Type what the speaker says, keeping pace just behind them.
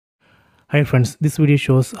Hi friends, this video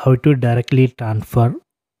shows how to directly transfer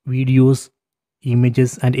videos,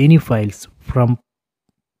 images and any files from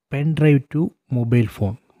pen drive to mobile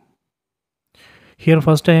phone. Here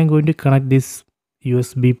first I am going to connect this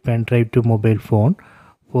USB pen drive to mobile phone.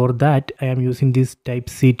 For that I am using this type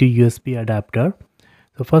C to USB adapter.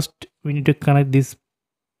 So first we need to connect this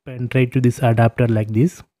pen drive to this adapter like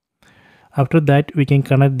this. After that we can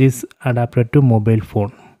connect this adapter to mobile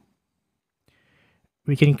phone.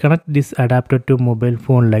 We can connect this adapter to mobile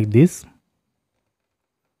phone like this.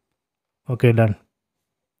 Okay, done.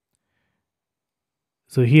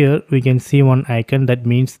 So here we can see one icon that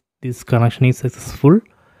means this connection is successful.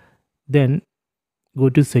 Then go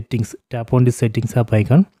to settings, tap on the settings app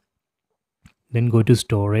icon, then go to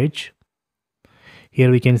storage. Here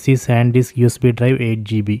we can see SanDisk USB drive 8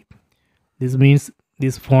 GB. This means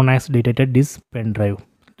this phone has detected this pen drive.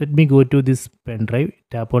 Let me go to this pen drive,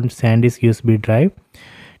 tap on SanDisk USB drive.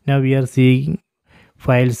 Now we are seeing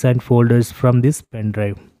files and folders from this pen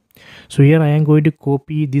drive. So here I am going to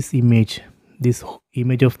copy this image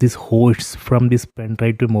of this host from this pen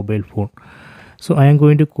drive to mobile phone. So I am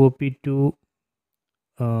going to copy to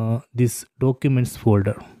this documents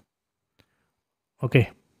folder. Okay,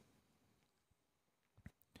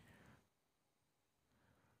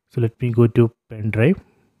 so let me go to pen drive.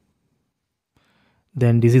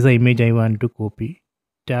 Then this is the image I want to copy.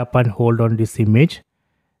 Tap and hold on this image,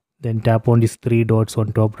 then tap on these three dots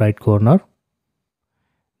on top right corner,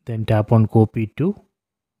 then tap on copy to.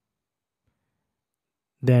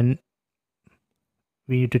 Then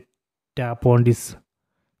we need to tap on these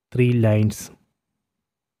three lines,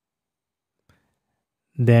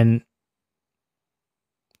 then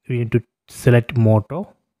we need to select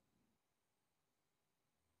Moto,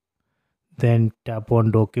 then tap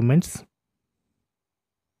on documents.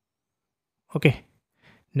 Okay,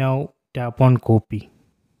 now tap on copy.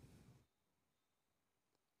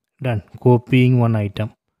 Done. Copying one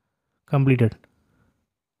item completed.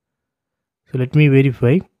 So let me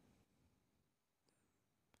verify.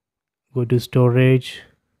 Go to storage,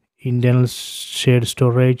 internal shared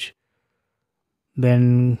storage,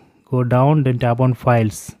 then go down, then tap on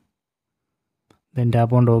files, then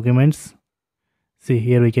tap on documents. See,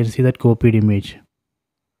 here we can see that copied image.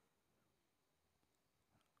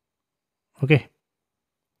 Okay,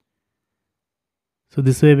 so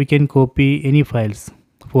this way we can copy any files,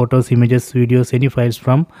 photos, images, videos, any files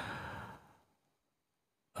from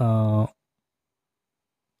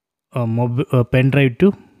pen drive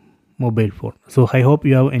to mobile phone. So I hope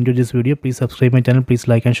you have enjoyed this video. Please subscribe my channel, please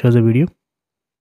like and share the video.